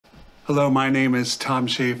Hello, my name is Tom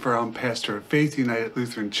Schaeffer. I'm pastor of Faith United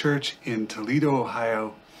Lutheran Church in Toledo,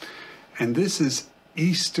 Ohio. And this is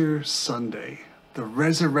Easter Sunday, the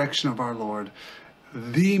resurrection of our Lord,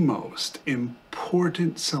 the most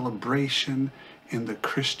important celebration in the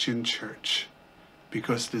Christian church,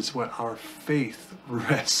 because it is what our faith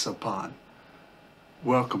rests upon.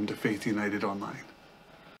 Welcome to Faith United Online.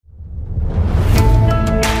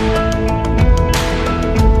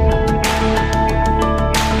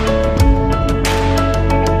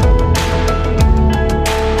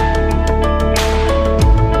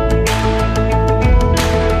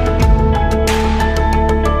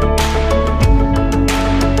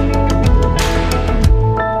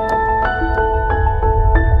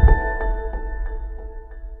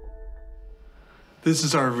 This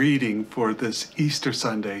is our reading for this Easter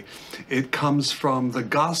Sunday. It comes from the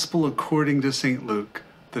Gospel according to St. Luke,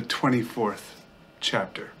 the 24th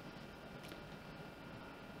chapter.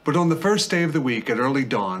 But on the first day of the week at early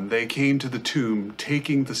dawn, they came to the tomb,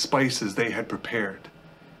 taking the spices they had prepared.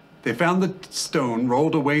 They found the stone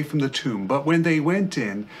rolled away from the tomb, but when they went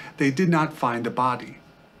in, they did not find a body.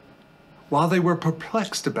 While they were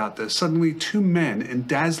perplexed about this, suddenly two men in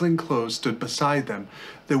dazzling clothes stood beside them.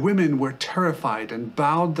 The women were terrified and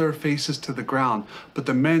bowed their faces to the ground. But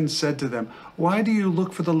the men said to them, "Why do you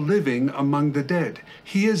look for the living among the dead?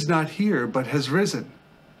 He is not here, but has risen.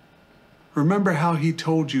 Remember how he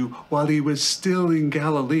told you while he was still in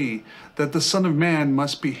Galilee that the Son of Man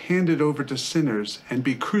must be handed over to sinners and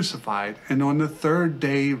be crucified, and on the third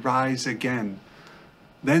day rise again."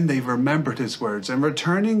 Then they remembered his words, and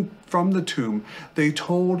returning from the tomb, they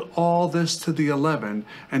told all this to the 11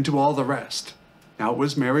 and to all the rest. Now it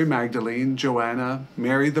was Mary Magdalene, Joanna,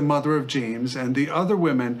 Mary the mother of James, and the other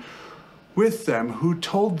women with them who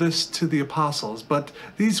told this to the apostles. But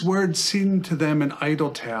these words seemed to them an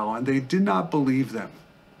idle tale, and they did not believe them.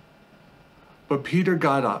 But Peter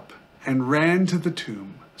got up and ran to the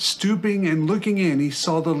tomb. Stooping and looking in, he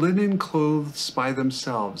saw the linen clothes by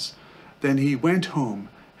themselves. Then he went home,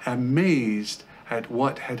 amazed at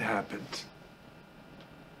what had happened.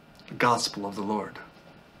 The Gospel of the Lord.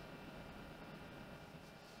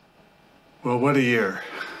 Well, what a year.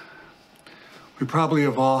 We probably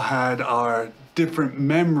have all had our different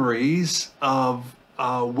memories of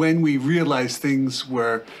when we realized things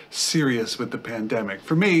were serious with the pandemic.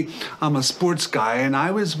 For me, I'm a sports guy, and I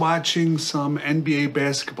was watching some NBA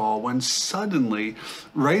basketball when suddenly,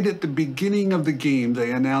 right at the beginning of the game, they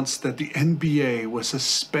announced that the NBA was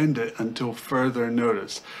suspended until further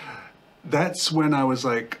notice. That's when I was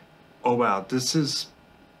like, oh wow, this is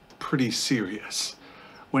pretty serious.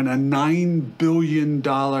 When a $9 billion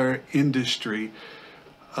industry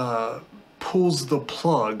pulls the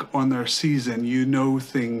plug on their season, you know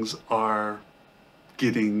things are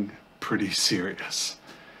getting pretty serious.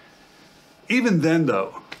 Even then,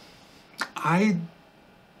 though, I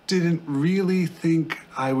didn't really think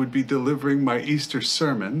I would be delivering my Easter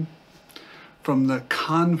sermon from the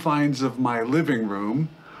confines of my living room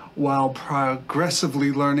while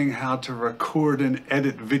progressively learning how to record and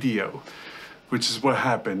edit video, which is what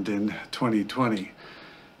happened in 2020.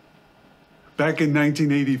 Back in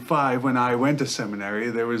 1985, when I went to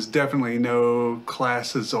seminary, there was definitely no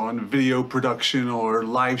classes on video production or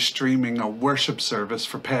live streaming a worship service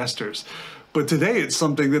for pastors. But today it's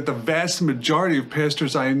something that the vast majority of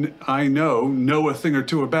pastors I know a thing or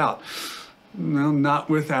two about. No, not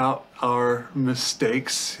without our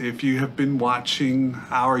mistakes. If you have been watching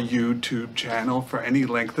our YouTube channel for any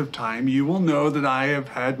length of time, you will know that I have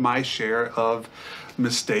had my share of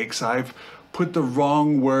mistakes. I've put the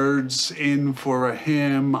wrong words in for a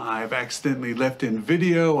hymn. I've accidentally left in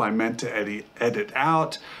video I meant to edit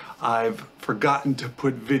out. I've forgotten to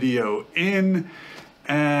put video in,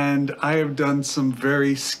 and I have done some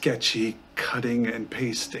very sketchy cutting and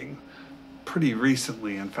pasting. Pretty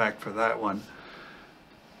recently, in fact, for that one.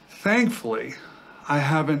 Thankfully, I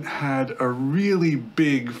haven't had a really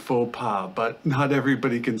big faux pas, but not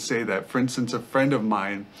everybody can say that. For instance, a friend of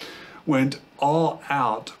mine went all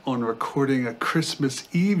out on recording a Christmas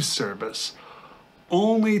Eve service,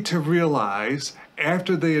 only to realize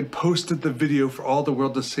after they had posted the video for all the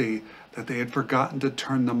world to see that they had forgotten to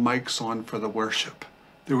turn the mics on for the worship.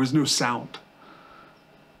 There was no sound.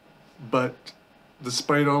 But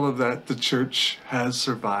despite all of that, the church has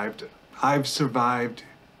survived. I've survived.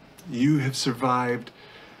 You have survived.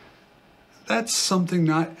 That's something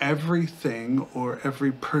not everything or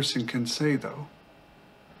every person can say, though.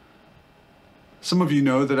 Some of you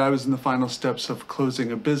know that I was in the final steps of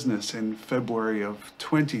closing a business in February of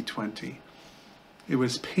 2020. It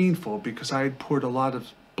was painful because I had poured a lot of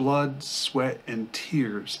blood, sweat, and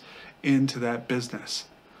tears into that business.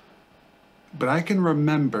 But I can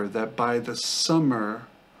remember that by the summer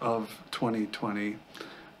of 2020,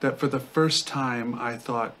 that for the first time I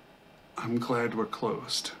thought, I'm glad we're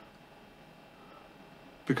closed.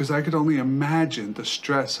 Because I could only imagine the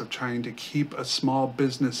stress of trying to keep a small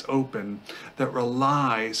business open that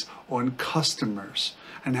relies on customers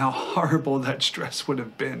and how horrible that stress would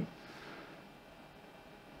have been.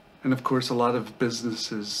 And of course, a lot of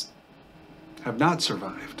businesses have not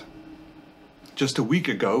survived. Just a week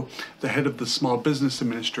ago, the head of the Small Business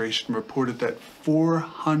Administration reported that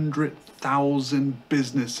 400,000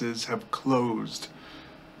 businesses have closed,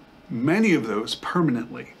 many of those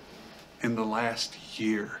permanently, in the last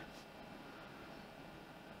year.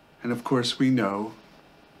 And of course, we know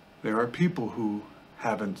there are people who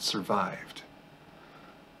haven't survived.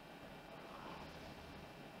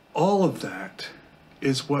 All of that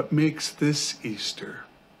is what makes this Easter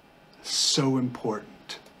so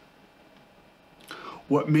important.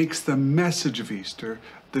 What makes the message of Easter,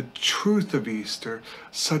 the truth of Easter,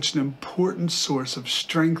 such an important source of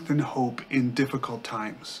strength and hope in difficult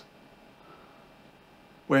times.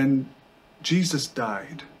 When Jesus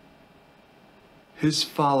died, his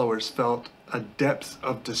followers felt a depth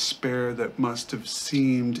of despair that must have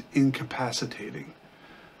seemed incapacitating.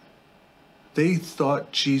 They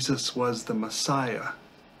thought Jesus was the Messiah.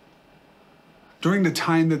 During the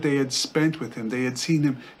time that they had spent with him, they had seen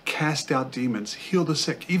him cast out demons, heal the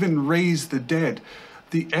sick, even raise the dead.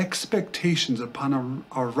 The expectations upon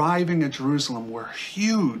arriving at Jerusalem were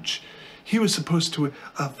huge. He was supposed to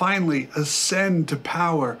finally ascend to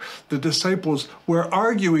power. The disciples were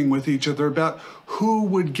arguing with each other about who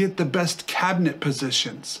would get the best cabinet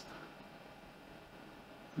positions.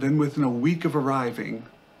 Then within a week of arriving,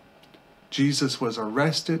 Jesus was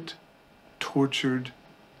arrested, tortured,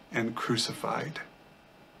 and crucified.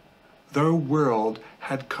 Their world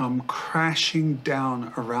had come crashing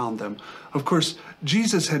down around them. Of course,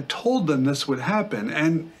 Jesus had told them this would happen,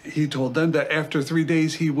 and he told them that after 3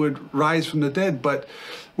 days he would rise from the dead. But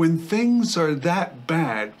when things are that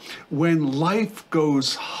bad, when life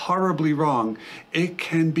goes horribly wrong, it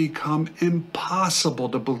can become impossible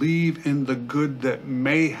to believe in the good that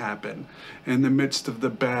may happen in the midst of the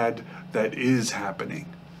bad that is happening.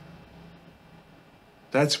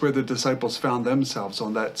 That's where the disciples found themselves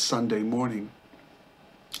on that Sunday morning,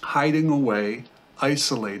 hiding away,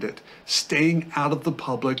 isolated, staying out of the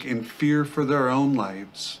public in fear for their own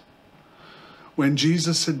lives. When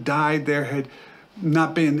Jesus had died, there had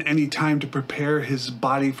not been any time to prepare his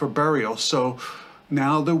body for burial. So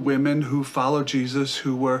now the women who followed Jesus,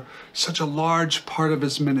 who were such a large part of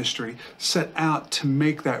his ministry, set out to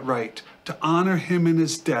make that right, to honor him in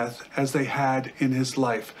his death as they had in his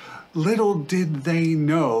life. Little did they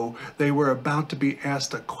know they were about to be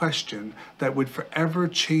asked a question that would forever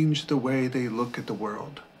change the way they look at the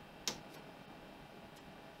world.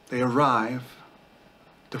 They arrive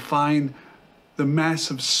to find the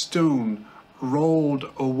massive stone rolled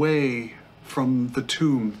away from the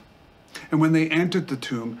tomb. And when they entered the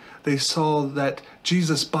tomb, they saw that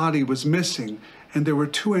Jesus' body was missing, and there were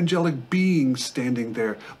two angelic beings standing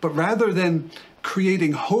there. But rather than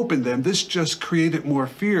creating hope in them, this just created more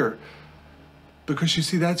fear. Because you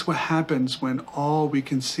see, that's what happens when all we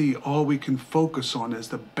can see, all we can focus on is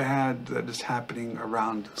the bad that is happening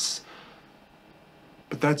around us.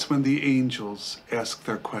 But that's when the angels ask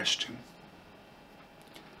their question.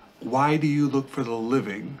 Why do you look for the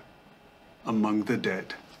living among the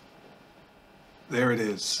dead? There it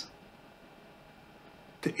is.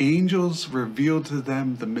 The angels revealed to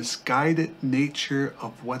them the misguided nature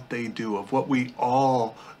of what they do, of what we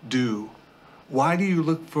all do. Why do you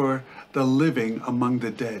look for the living among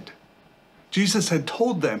the dead? Jesus had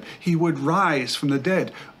told them he would rise from the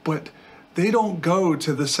dead, but they don't go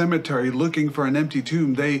to the cemetery looking for an empty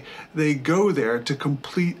tomb. They go there to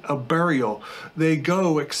complete a burial. They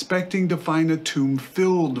go expecting to find a tomb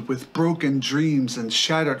filled with broken dreams and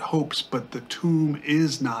shattered hopes, but the tomb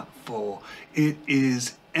is not full. It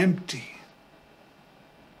is empty.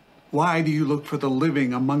 Why do you look for the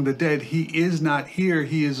living among the dead? He is not here.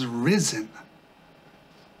 He is risen.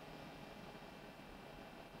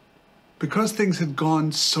 Because things had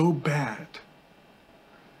gone so bad,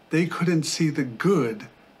 they couldn't see the good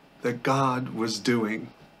that God was doing.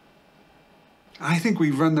 I think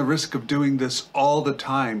we run the risk of doing this all the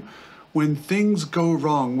time. When things go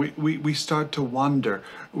wrong, we start to wonder.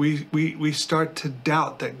 We start to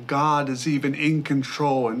doubt that God is even in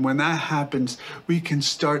control. And when that happens, we can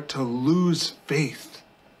start to lose faith.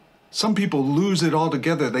 Some people lose it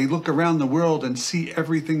altogether. They look around the world and see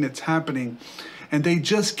everything that's happening, and they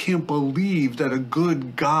just can't believe that a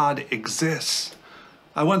good God exists.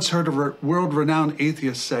 I once heard a world-renowned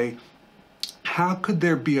atheist say, How could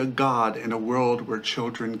there be a God in a world where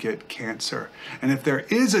children get cancer? And if there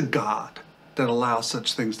is a God that allows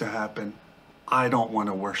such things to happen, I don't want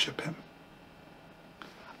to worship him.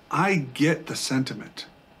 I get the sentiment.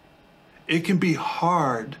 It can be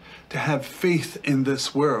hard to have faith in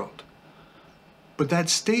this world. But that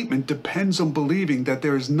statement depends on believing that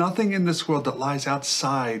there is nothing in this world that lies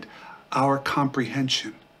outside our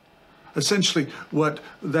comprehension. Essentially, what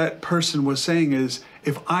that person was saying is,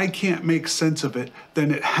 if I can't make sense of it,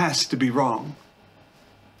 then it has to be wrong.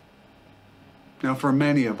 Now, for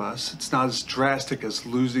many of us, it's not as drastic as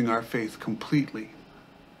losing our faith completely.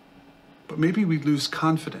 But maybe we lose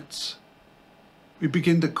confidence. We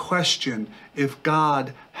begin to question if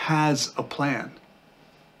God has a plan.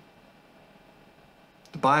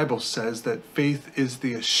 The Bible says that faith is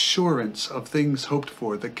the assurance of things hoped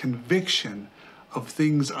for, the conviction of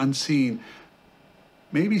things unseen.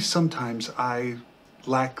 Maybe sometimes I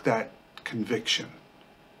lack that conviction.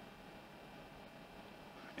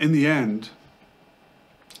 In the end,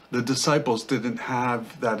 the disciples didn't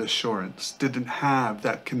have that assurance, didn't have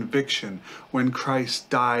that conviction when Christ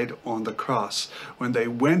died on the cross. When they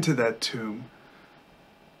went to that tomb,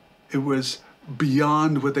 it was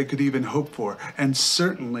beyond what they could even hope for, and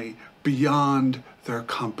certainly beyond their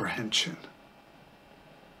comprehension.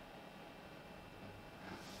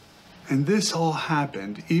 And this all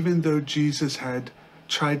happened even though Jesus had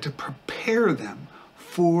tried to prepare them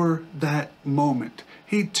for that moment.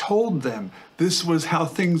 He told them this was how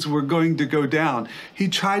things were going to go down. He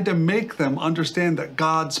tried to make them understand that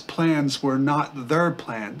God's plans were not their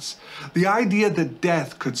plans. The idea that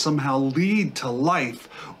death could somehow lead to life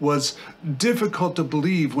was difficult to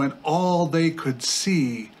believe when all they could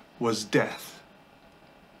see was death.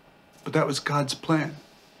 But that was God's plan.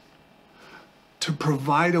 To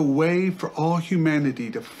provide a way for all humanity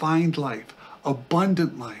to find life,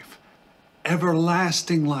 abundant life,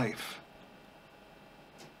 everlasting life.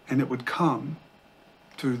 And it would come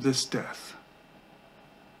through this death.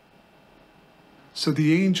 So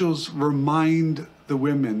the angels remind the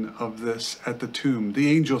women of this at the tomb. The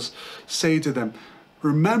angels say to them,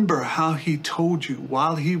 remember how he told you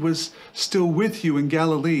while he was still with you in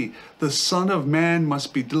Galilee, the Son of Man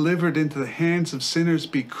must be delivered into the hands of sinners,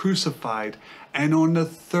 be crucified, and on the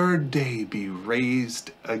third day be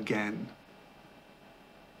raised again.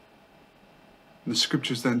 And the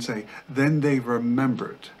scriptures then say, then they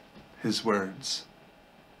remembered his words.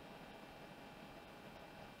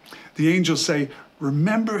 The angels say,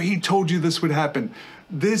 remember he told you this would happen.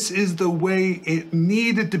 This is the way it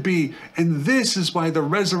needed to be. And this is why the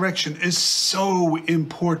resurrection is so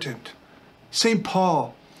important. St.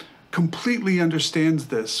 Paul completely understands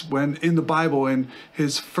this when in the Bible, in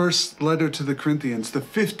his first letter to the Corinthians, the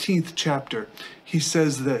 15th chapter, he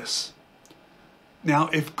says this. Now,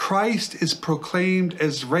 if Christ is proclaimed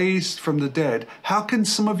as raised from the dead, how can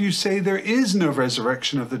some of you say there is no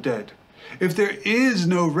resurrection of the dead? If there is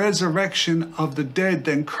no resurrection of the dead,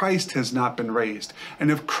 then Christ has not been raised.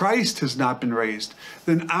 And if Christ has not been raised,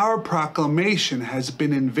 then our proclamation has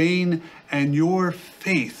been in vain, and your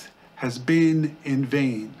faith has been in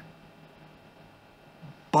vain.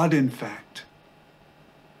 But in fact,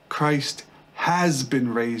 Christ has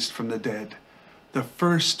been raised from the dead, the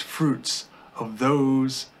first fruits of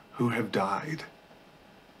those who have died.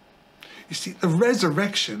 You see, the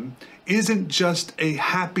resurrection isn't just a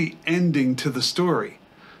happy ending to the story.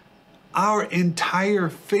 Our entire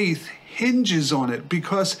faith hinges on it,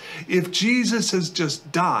 because if Jesus has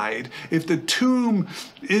just died, if the tomb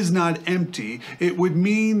is not empty, it would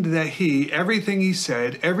mean that everything he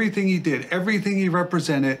said, everything he did, everything he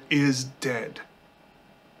represented is dead.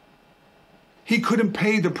 He couldn't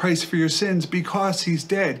pay the price for your sins because he's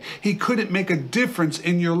dead. He couldn't make a difference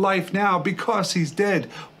in your life now because he's dead.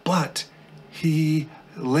 But he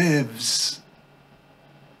lives.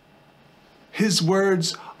 His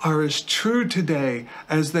words are as true today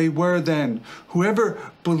as they were then.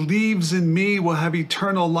 Whoever believes in me will have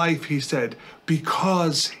eternal life, he said,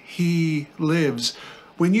 because he lives.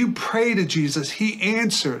 When you pray to Jesus, he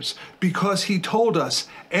answers because he told us,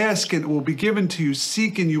 ask and it will be given to you,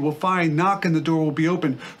 seek and you will find, knock and the door will be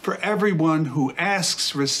opened. For everyone who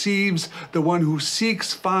asks receives, the one who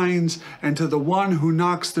seeks finds, and to the one who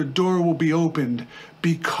knocks the door will be opened,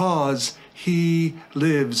 because he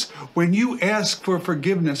lives. When you ask for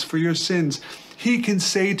forgiveness for your sins, he can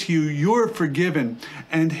say to you, you're forgiven,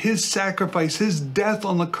 and his sacrifice, his death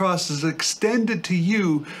on the cross is extended to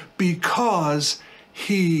you because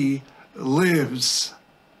he lives.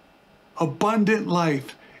 Abundant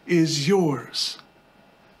life is yours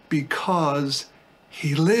because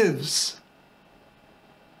he lives.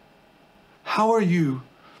 How are you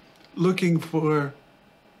looking for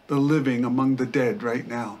the living among the dead right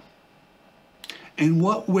now? In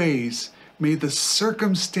what ways may the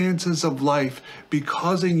circumstances of life be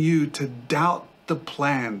causing you to doubt the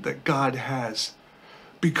plan that God has?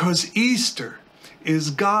 Because Easter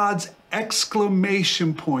is God's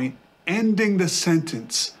exclamation point ending the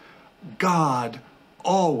sentence, God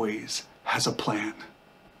always has a plan.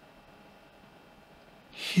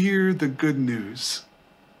 Hear the good news.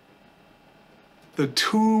 The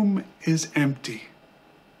tomb is empty.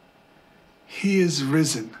 He is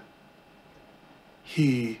risen.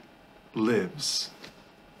 He lives.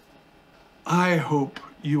 I hope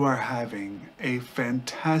you are having a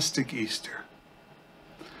fantastic Easter.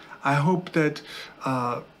 I hope that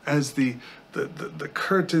as the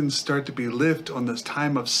curtains start to be lifted on this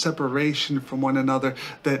time of separation from one another,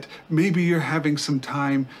 that maybe you're having some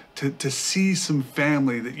time to see some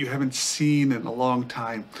family that you haven't seen in a long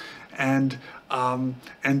time, and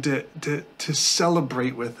to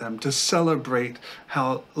celebrate with them, to celebrate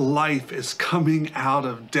how life is coming out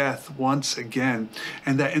of death once again,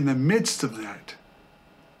 and that in the midst of that,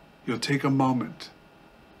 you'll take a moment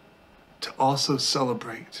to also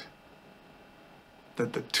celebrate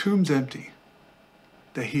that the tomb's empty,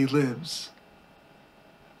 that he lives,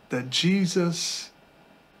 that Jesus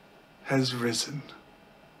has risen,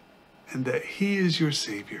 and that he is your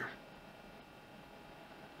Savior.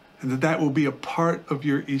 And that will be a part of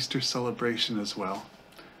your Easter celebration as well.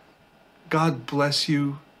 God bless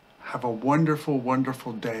you. Have a wonderful,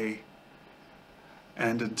 wonderful day.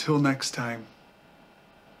 And until next time,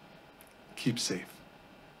 keep safe.